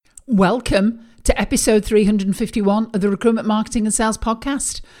Welcome to episode 351 of the Recruitment, Marketing and Sales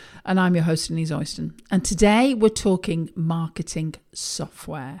podcast. And I'm your host, Denise. And today we're talking marketing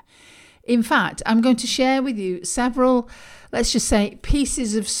software. In fact, I'm going to share with you several, let's just say,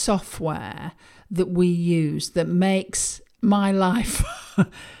 pieces of software that we use that makes my life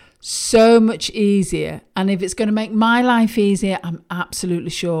so much easier. And if it's going to make my life easier, I'm absolutely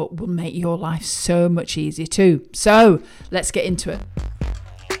sure it will make your life so much easier too. So let's get into it.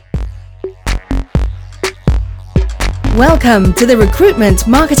 Welcome to the Recruitment,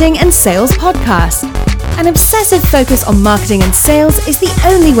 Marketing and Sales podcast. An obsessive focus on marketing and sales is the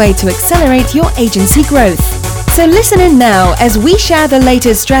only way to accelerate your agency growth. So listen in now as we share the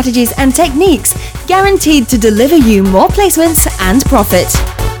latest strategies and techniques guaranteed to deliver you more placements and profit.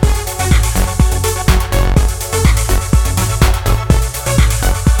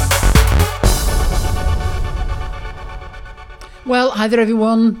 Well, hi there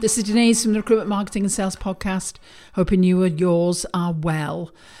everyone. This is Denise from the Recruitment, Marketing and Sales podcast. Hoping you and yours are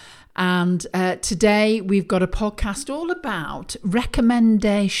well. And today we've got a podcast all about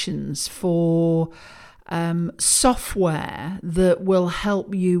recommendations for software that will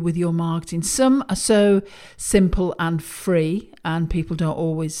help you with your marketing. Some are so simple and free, and people don't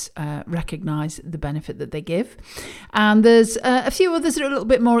always recognize the benefit that they give. And there's a few others that are a little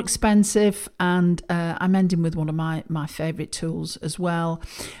bit more expensive, and I'm ending with one of my favorite tools as well.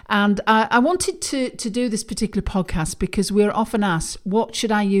 And I wanted to do this particular podcast because we're often asked, what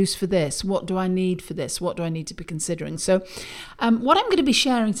should I use for this? What do I need for this? What do I need to be considering? So what I'm going to be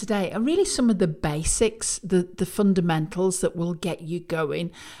sharing today are really some of the basics, the fundamentals that will get you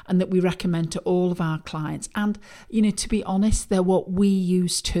going and that we recommend to all of our clients. And, you know, to be honest, they're what we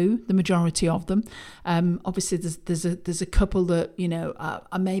use too, the majority of them. Obviously, there's a couple that, you know,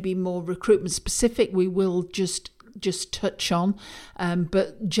 are maybe more recruitment specific. We will just touch on,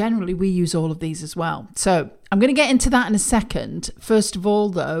 but generally we use all of these as well. So I'm going to get into that in a second. First of all,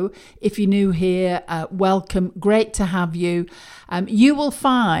 though, if you're new here, welcome. Great to have you. You will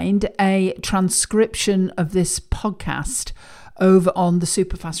find a transcription of this podcast over on the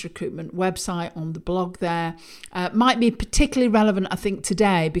Superfast Recruitment website, on the blog there. Might be particularly relevant, I think,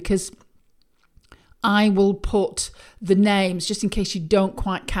 today, because I will put the names, just in case you don't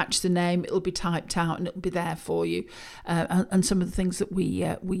quite catch the name, it'll be typed out and it'll be there for you, and some of the things that we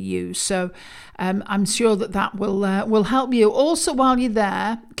use. So I'm sure that will help you. Also, while you're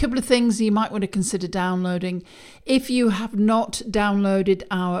there, a couple of things you might want to consider downloading. If you have not downloaded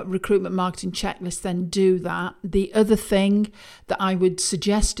our recruitment marketing checklist, then do that. The other thing that I would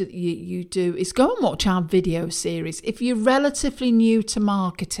suggest that you do is go and watch our video series. If you're relatively new to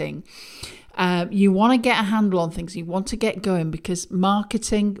marketing, you want to get a handle on things, you want to get going, because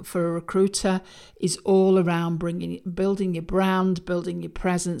marketing for a recruiter is all around building your brand, building your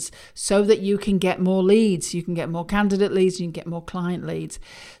presence so that you can get more leads, you can get more candidate leads, you can get more client leads.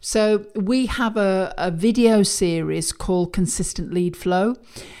 So we have a video series called Consistent Lead Flow.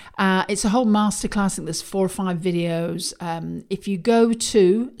 It's a whole masterclass. I think there's 4 or 5 videos. If you go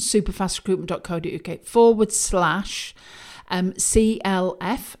to superfastrecruitment.co.uk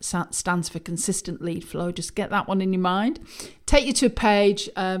CLF, stands for Consistent Lead Flow. Just get that one in your mind. Take you to a page,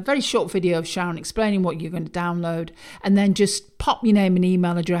 a very short video of Sharon explaining what you're going to download, and then just pop your name and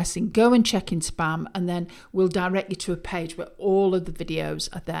email address and go and check in spam, and then we'll direct you to a page where all of the videos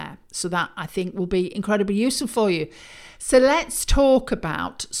are there. So that, I think, will be incredibly useful for you. So let's talk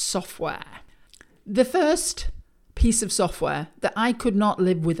about software. The first piece of software that I could not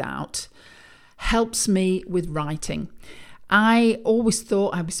live without helps me with writing. I always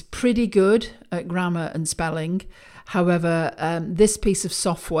thought I was pretty good at grammar and spelling. However, this piece of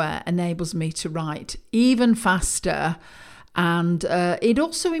software enables me to write even faster, and it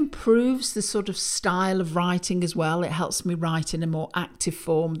also improves the sort of style of writing as well. It helps me write in a more active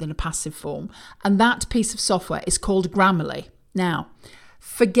form than a passive form. And that piece of software is called Grammarly. Now,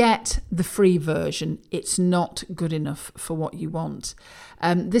 forget the free version. It's not good enough for what you want.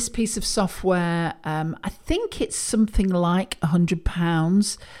 This piece of software, I think it's something like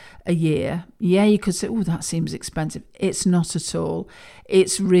 £100 a year. Yeah, you could say, oh, that seems expensive. It's not at all.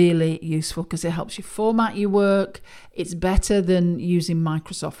 It's really useful because it helps you format your work. It's better than using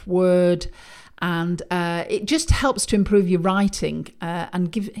Microsoft Word. And it just helps to improve your writing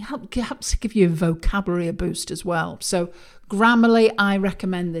and helps give you a vocabulary boost as well. So Grammarly, I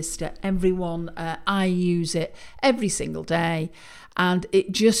recommend this to everyone. I use it every single day. and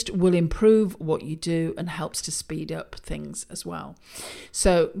it just will improve what you do and helps to speed up things as well.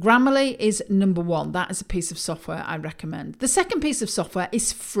 So Grammarly is number one. That is a piece of software I recommend. The second piece of software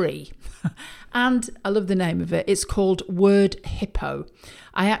is free and I love the name of it. It's called Word Hippo.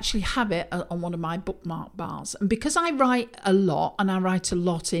 I actually have it on one of my bookmark bars, and because I write a lot, and I write a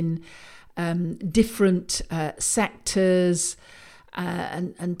lot in different sectors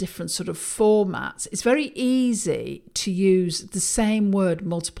and different sort of formats, it's very easy to use the same word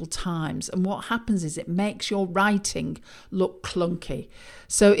multiple times, and what happens is it makes your writing look clunky.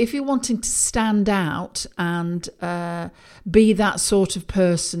 So if you're wanting to stand out and be that sort of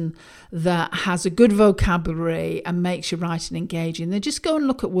person that has a good vocabulary and makes your writing engaging, then just go and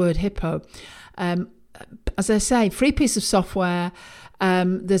look at Word Hippo. As I say, free piece of software.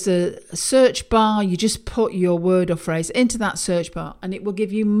 There's a search bar. You just put your word or phrase into that search bar and it will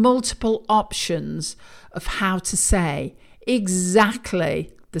give you multiple options of how to say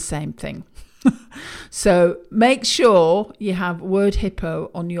exactly the same thing. So make sure you have Word Hippo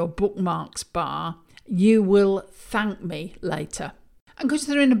on your bookmarks bar. You will thank me later. I'm going to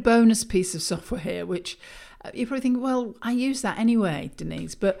throw in a bonus piece of software here, which you probably think, well, I use that anyway,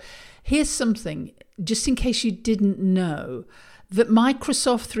 Denise. But here's something, just in case you didn't know, that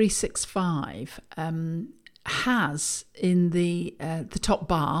Microsoft 365 has in the top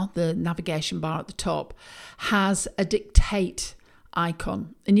bar, the navigation bar at the top, has a dictate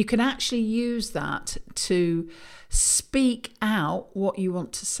icon. And you can actually use that to speak out what you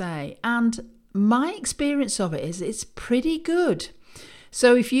want to say. And my experience of it is it's pretty good.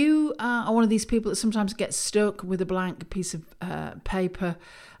 So if you are one of these people that sometimes gets stuck with a blank piece of paper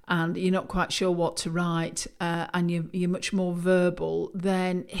and you're not quite sure what to write and you're much more verbal,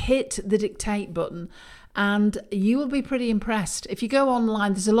 then hit the dictate button and you will be pretty impressed. If you go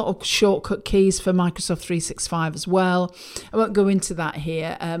online, there's a lot of shortcut keys for Microsoft 365 as well. I won't go into that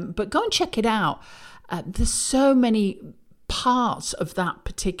here, but go and check it out. There's so many parts of that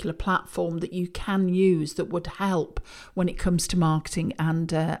particular platform that you can use that would help when it comes to marketing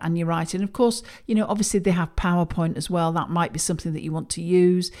and your writing. Of course, obviously they have PowerPoint as well. That might be something that you want to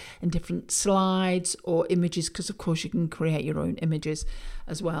use in different slides or images, because of course you can create your own images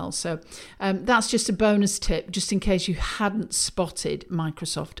as well. So that's just a bonus tip, just in case you hadn't spotted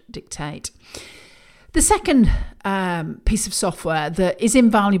Microsoft Dictate. The second piece of software that is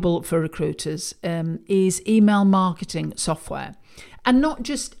invaluable for recruiters is email marketing software. And not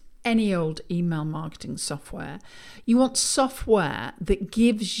just any old email marketing software. You want software that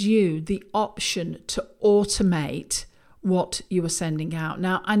gives you the option to automate what you are sending out.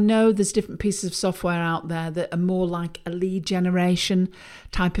 Now, I know there's different pieces of software out there that are more like a lead generation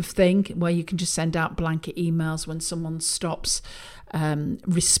type of thing, where you can just send out blanket emails when someone stops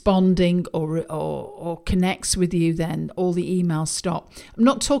responding or connects with you, then all the emails stop. I'm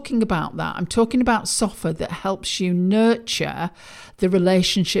not talking about that. I'm talking about software that helps you nurture the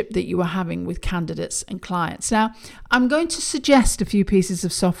relationship that you are having with candidates and clients. Now, I'm going to suggest a few pieces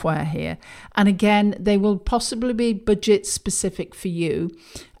of software here, and again, they will possibly be budget specific for you.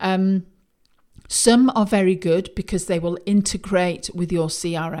 Some are very good because they will integrate with your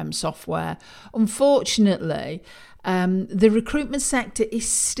CRM software. Unfortunately, the recruitment sector is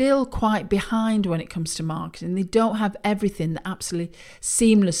still quite behind when it comes to marketing. They don't have everything that absolutely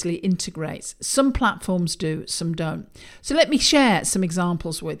seamlessly integrates. Some platforms do, some don't. So let me share some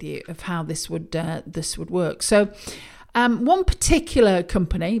examples with you of how this would work. So one particular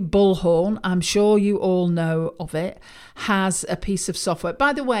company, Bullhorn, I'm sure you all know of it, has a piece of software.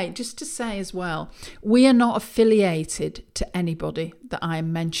 By the way, just to say as well, we are not affiliated to anybody that I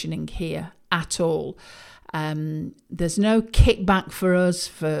am mentioning here at all. There's no kickback for us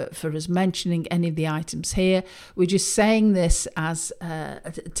for us mentioning any of the items here. We're just saying this as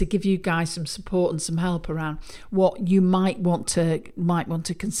to give you guys some support and some help around what you might want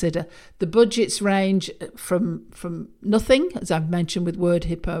to consider. The budgets range from nothing, as I've mentioned with Word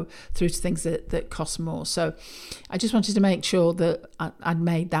Hippo, through to things that cost more. So I just wanted to make sure that I'd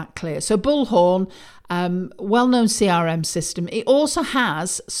made that clear. So Bullhorn, well-known CRM system. It also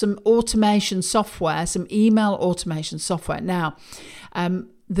has some automation software, some email automation software. Now,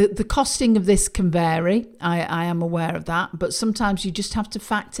 the costing of this can vary. I am aware of that, but sometimes you just have to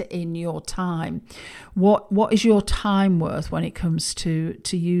factor in your time. What is your time worth when it comes to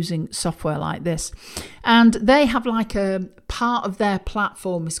using software like this? And they have like a part of their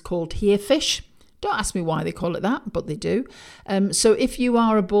platform is called Herefish. Don't ask me why they call it that, but they do. So if you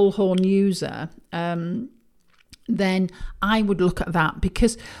are a Bullhorn user, then I would look at that,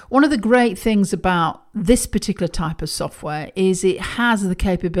 because one of the great things about this particular type of software is it has the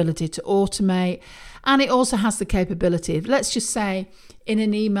capability to automate And it also has the capability of, let's just say, in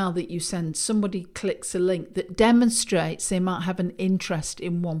an email that you send, somebody clicks a link that demonstrates they might have an interest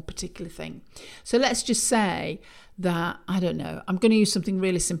in one particular thing. So let's just say that, I don't know, I'm going to use something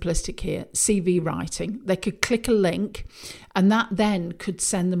really simplistic here, CV writing. They could click a link and that then could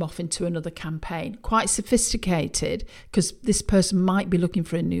send them off into another campaign. Quite sophisticated, because this person might be looking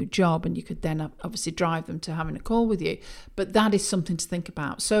for a new job and you could then obviously drive them to having a call with you. But that is something to think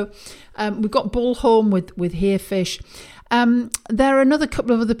about. So we've got Bullhorn with Herefish. There are another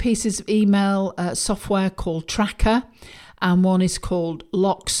couple of other pieces of email software called Tracker, and one is called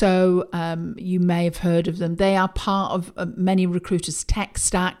Loxo. You may have heard of them. They are part of many recruiters' tech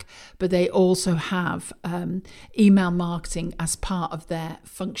stack, but they also have email marketing as part of their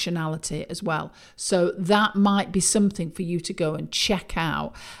functionality as well. So that might be something for you to go and check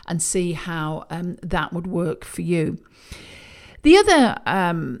out and see how that would work for you. The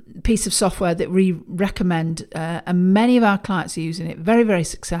other piece of software that we recommend, and many of our clients are using it very, very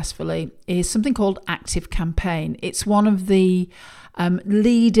successfully, is something called Active Campaign. It's one of the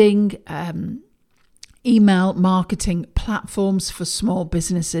leading email marketing platforms for small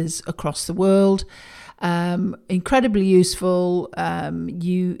businesses across the world. Incredibly useful.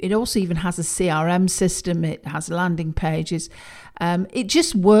 It also even has a CRM system. It has landing pages. It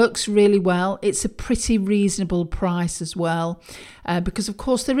just works really well. It's a pretty reasonable price as well, because of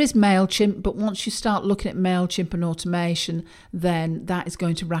course there is MailChimp, but once you start looking at MailChimp and automation, then that is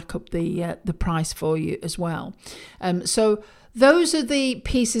going to rack up the price for you as well. So those are the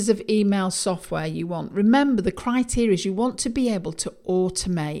pieces of email software you want. Remember, the criteria is you want to be able to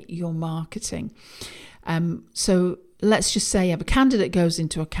automate your marketing. So let's just say you have a candidate goes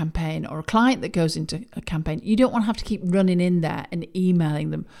into a campaign or a client that goes into a campaign. You don't want to have to keep running in there and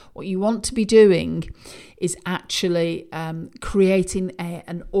emailing them. What you want to be doing is actually creating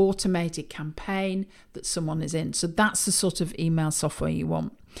an automated campaign that someone is in. So that's the sort of email software you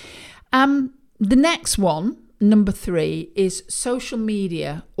want. The next one, number 3, is social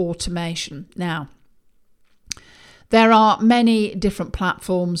media automation. Now, there are many different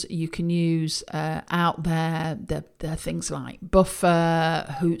platforms you can use out there. There are things like Buffer,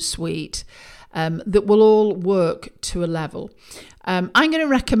 Hootsuite, that will all work to a level. I'm going to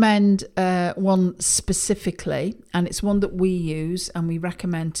recommend one specifically, and it's one that we use and we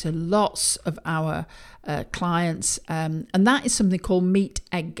recommend to lots of our clients, and that is something called Meet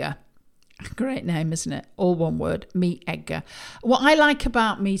Edgar. Great name, isn't it? All one word, Meet Edgar. What I like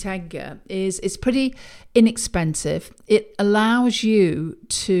about Meet Edgar is it's pretty inexpensive. It allows you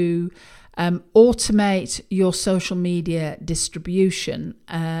to automate your social media distribution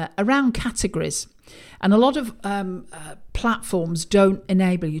around categories. And a lot of platforms don't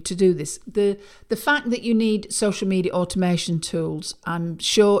enable you to do this. The fact that you need social media automation tools, I'm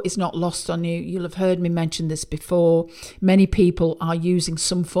sure is not lost on you. You'll have heard me mention this before. Many people are using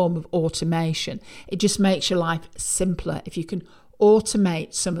some form of automation. It just makes your life simpler if you can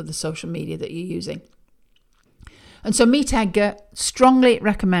automate some of the social media that you're using. And so Meet Edgar, strongly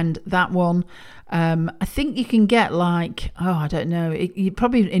recommend that one. I think you can get I don't know, you're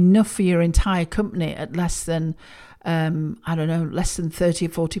probably enough for your entire company at less than, less than 30 or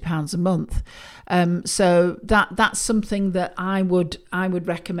 40 pounds a month. So that's something that I would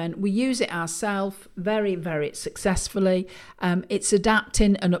recommend. We use it ourselves very, very successfully. It's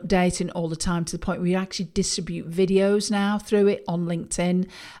adapting and updating all the time to the point where we actually distribute videos now through it on LinkedIn.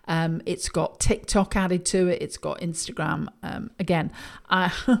 It's got TikTok added to it. It's got Instagram. Again,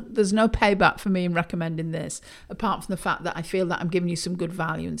 there's no payback for me in recommending this, apart from the fact that I feel that I'm giving you some good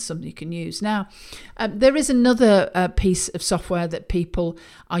value and something you can use. Now, there is another piece of software that people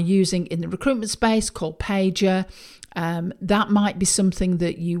are using in the recruitment space called Pager. That might be something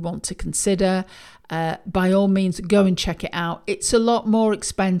that you want to consider. By all means, go and check it out. It's a lot more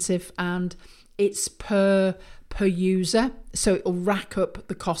expensive and it's per user, so it will rack up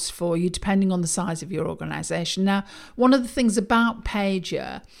the cost for you depending on the size of your organisation. Now, one of the things about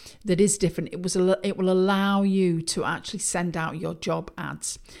Pager that is different, it will allow you to actually send out your job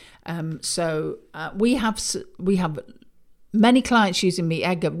ads. So we have many clients using Meet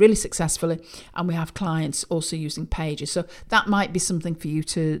Edgar really successfully, and we have clients also using Pager. So that might be something for you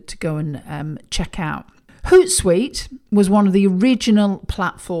to go and check out. Hootsuite was one of the original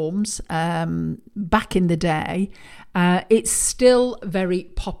platforms back in the day. It's still very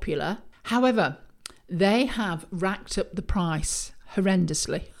popular. However, they have racked up the price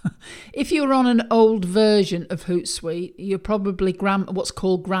horrendously. If you're on an old version of Hootsuite, you're probably what's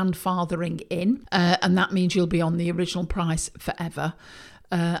called grandfathering in, and that means you'll be on the original price forever.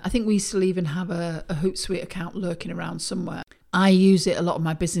 I think we still even have a Hootsuite account lurking around somewhere. I use it, a lot of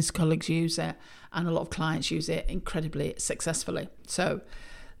my business colleagues use it, and a lot of clients use it incredibly successfully. So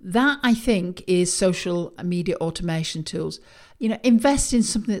that, I think, is social media automation tools. Invest in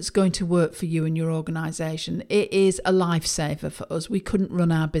something that's going to work for you and your organisation. It is a lifesaver for us. We couldn't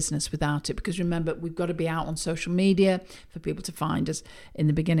run our business without it, because remember, we've got to be out on social media for people to find us in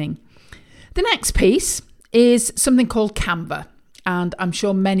the beginning. The next piece is something called Canva. And I'm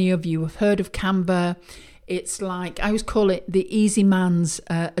sure many of you have heard of Canva. It's like, I always call it the easy man's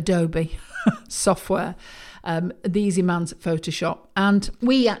Adobe software. The easy man's Photoshop, and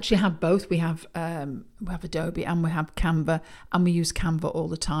we actually have both. We have Adobe and we have Canva, and we use Canva all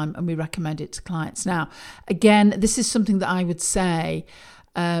the time, and we recommend it to clients. Now, again, this is something that I would say,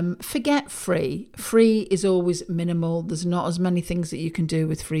 forget free. Free is always minimal. There's not as many things that you can do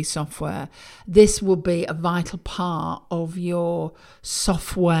with free software. This will be a vital part of your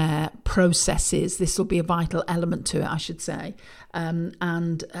software processes. This will be a vital element to it, I should say.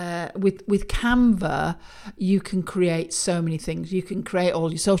 With Canva, you can create so many things. You can create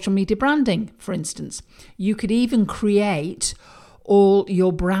all your social media branding, for instance. You could even create all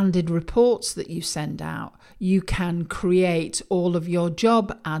your branded reports that you send out. You can create all of your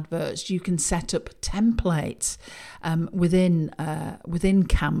job adverts. You can set up templates within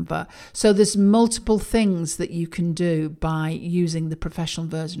Canva. So there's multiple things that you can do by using the professional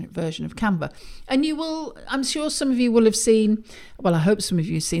version of Canva. And I'm sure some of you will have seen, well, I hope some of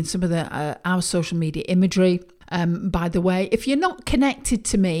you have seen some of our social media imagery. By the way, if you're not connected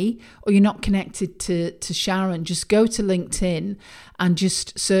to me or you're not connected to Sharon, just go to LinkedIn and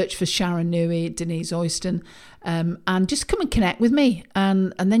just search for Sharon Newey, Denise Oyston, and just come and connect with me.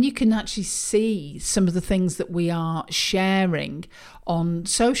 And then you can actually see some of the things that we are sharing on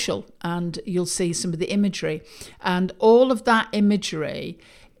social, and you'll see some of the imagery. And all of that imagery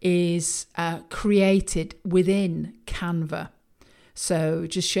is created within Canva. So it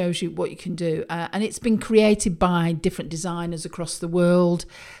just shows you what you can do. And it's been created by different designers across the world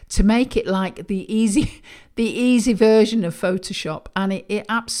to make it like the easy version of Photoshop. And it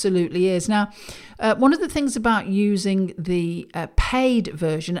absolutely is. Now, one of the things about using the paid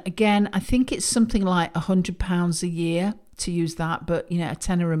version, again, I think it's something like £100 a year to use that, but a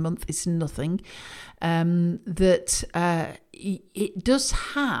tenner a month is nothing. It does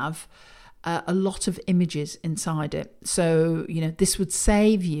have a lot of images inside it. So, this would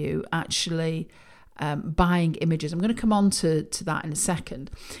save you actually buying images. I'm going to come on to that in a second.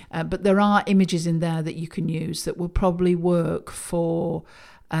 But there are images in there that you can use that will probably work for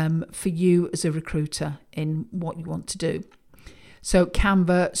you as a recruiter in what you want to do. So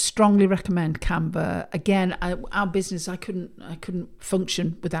Canva, strongly recommend Canva. Again, our business, I couldn't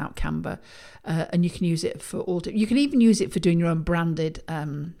function without Canva, and you can use it for all. You can even use it for doing your own branded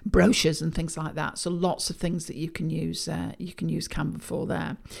brochures and things like that. So lots of things that you can use. You can use Canva for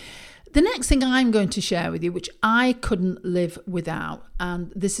there. The next thing I'm going to share with you, which I couldn't live without,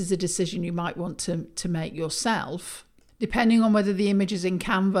 and this is a decision you might want to make yourself, depending on whether the images in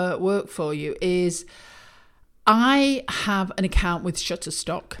Canva work for you, is I have an account with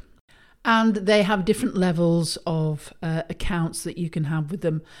Shutterstock, and they have different levels of accounts that you can have with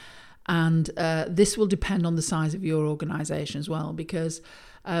them. And this will depend on the size of your organisation as well, because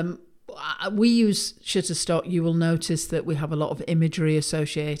we use Shutterstock. You will notice that we have a lot of imagery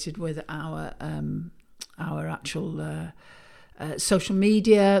associated with our actual social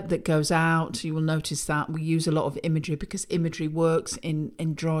media that goes out. You will notice that we use a lot of imagery because imagery works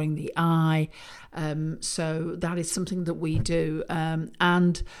in drawing the eye. So that is something that we do.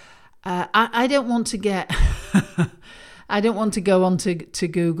 And I don't want to get... I don't want to go on to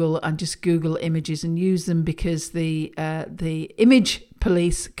Google and just Google images and use them, because the image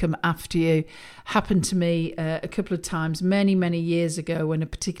police come after you. Happened to me a couple of times many years ago, when a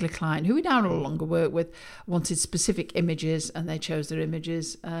particular client who we now no longer work with wanted specific images, and they chose their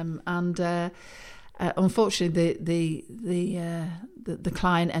images. Unfortunately, the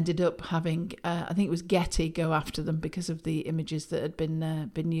client ended up having, I think it was Getty, go after them because of the images that had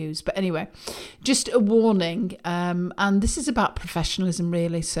been used. But anyway, just a warning. And this is about professionalism,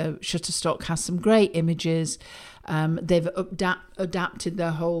 really. So Shutterstock has some great images. They've adapted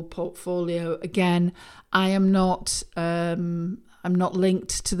their whole portfolio. Again, I'm not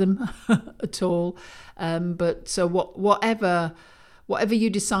linked to them at all. But so whatever you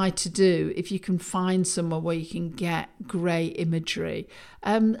decide to do, if you can find somewhere where you can get great imagery,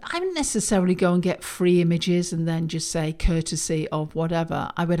 I wouldn't necessarily go and get free images and then just say courtesy of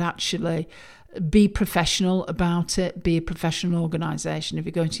whatever. I would actually be professional about it, be a professional organisation if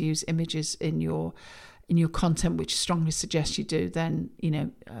you're going to use images in your in your content, which I strongly suggest you do, then,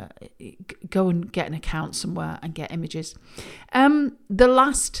 go and get an account somewhere and get images. The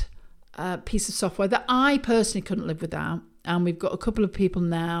last piece of software that I personally couldn't live without, and we've got a couple of people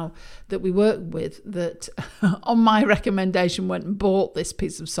now that we work with that on my recommendation went and bought this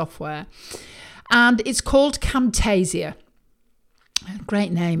piece of software, and it's called Camtasia.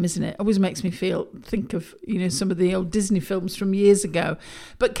 Great name, isn't it? Always makes me think of some of the old Disney films from years ago.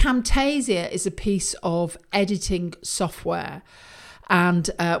 But Camtasia is a piece of editing software. And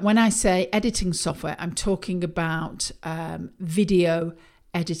when I say editing software, I'm talking about video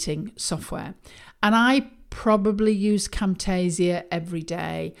editing software. And I probably use Camtasia every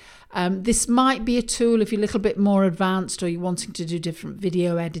day. This might be a tool if you're a little bit more advanced or you're wanting to do different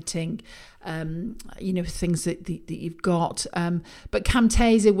video editing, things that you've got. But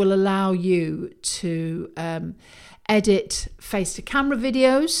Camtasia will allow you to edit face-to-camera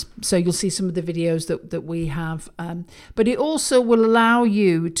videos. So you'll see some of the videos that we have. But it also will allow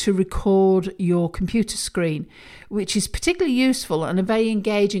you to record your computer screen, which is particularly useful and a very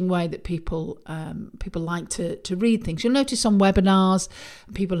engaging way that people like to read things. You'll notice on webinars,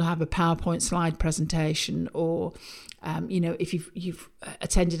 people have a PowerPoint slide presentation, or if you've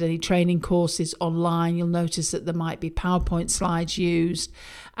attended any training courses online, you'll notice that there might be PowerPoint slides used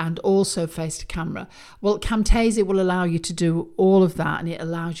and also face to camera. Well, Camtasia will allow you to do all of that, and it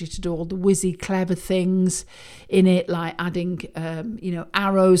allows you to do all the whizzy clever things in it, like adding,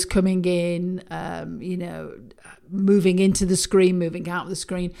 arrows coming in, moving into the screen, moving out of the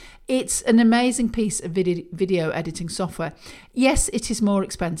screen. It's an amazing piece of video editing software. Yes, it is more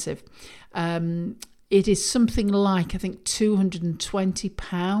expensive. It is something like, I think,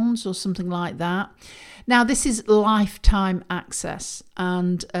 £220 or something like that. Now, this is lifetime access,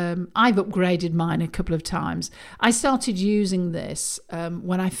 and I've upgraded mine a couple of times. I started using this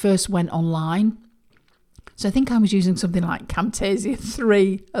when I first went online. So I think I was using something like Camtasia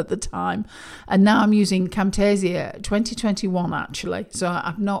 3 at the time. And now I'm using Camtasia 2021, actually. So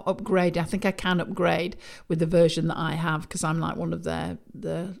I've not upgraded. I think I can upgrade with the version that I have, because I'm like one of the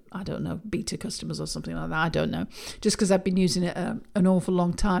I don't know, beta customers or something like that. I don't know. Just because I've been using it an awful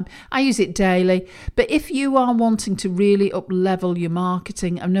long time. I use it daily. But if you are wanting to really up-level your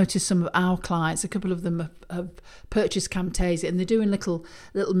marketing, I've noticed some of our clients, a couple of them have purchased Camtasia, and they're doing little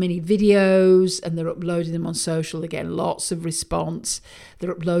mini videos, and they're uploading them on social. They're getting lots of response.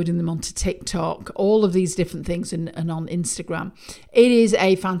 They're uploading them onto TikTok, all of these different things, and on Instagram. It is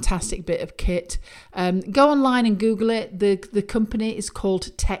a fantastic bit of kit. Go online and Google it. The company is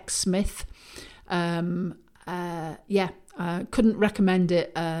called TechSmith. Couldn't recommend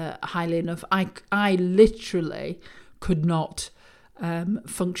it highly enough. I literally could not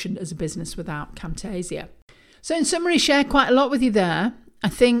function as a business without Camtasia. So in summary, share quite a lot with you there. I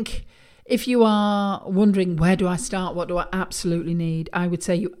think if you are wondering, where do I start? What do I absolutely need? I would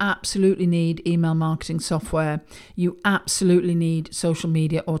say you absolutely need email marketing software. You absolutely need social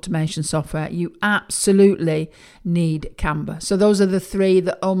media automation software. You absolutely need Canva. So those are the three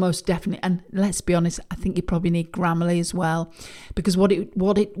that almost definitely, and let's be honest, I think you probably need Grammarly as well, because what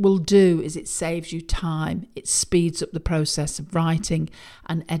it will do is it saves you time. It speeds up the process of writing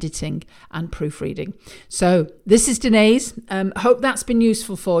and editing and proofreading. So this is Denise. Hope that's been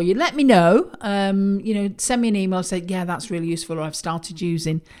useful for you. Let me know. Send me an email, say, yeah, that's really useful, or I've started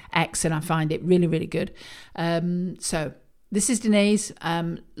using X and I find it really, really good. So this is Denise.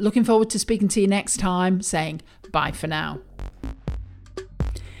 Looking forward to speaking to you next time, saying bye for now.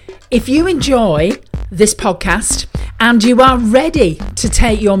 If you enjoy this podcast and you are ready to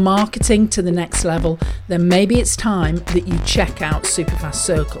take your marketing to the next level, then maybe it's time that you check out Superfast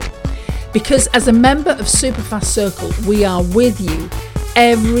Circle. Because as a member of Superfast Circle, we are with you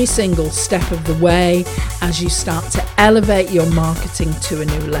every single step of the way as you start to elevate your marketing to a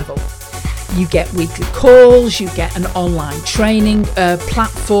new level. You get weekly calls, you get an online training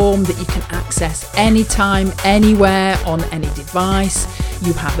platform that you can access anytime, anywhere, on any device.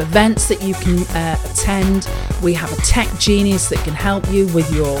 You have events that you can attend. We have a tech genius that can help you with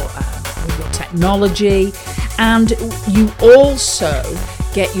your technology. And you also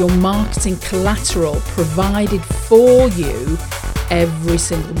get your marketing collateral provided for you every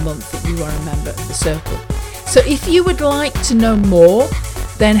single month that you are a member of the circle. So if you would like to know more,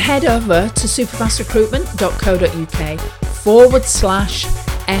 then head over to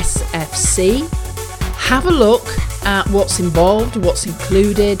superfastrrecruitment.co.uk/SFC. Have a look at what's involved, what's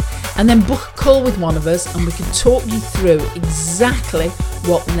included, and then book a call with one of us and we can talk you through exactly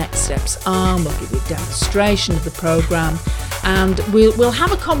what the next steps are. We'll give you a demonstration of the program, and we'll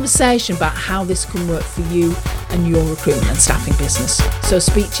have a conversation about how this can work for you and your recruitment and staffing business. So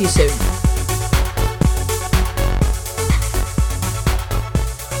speak to you soon.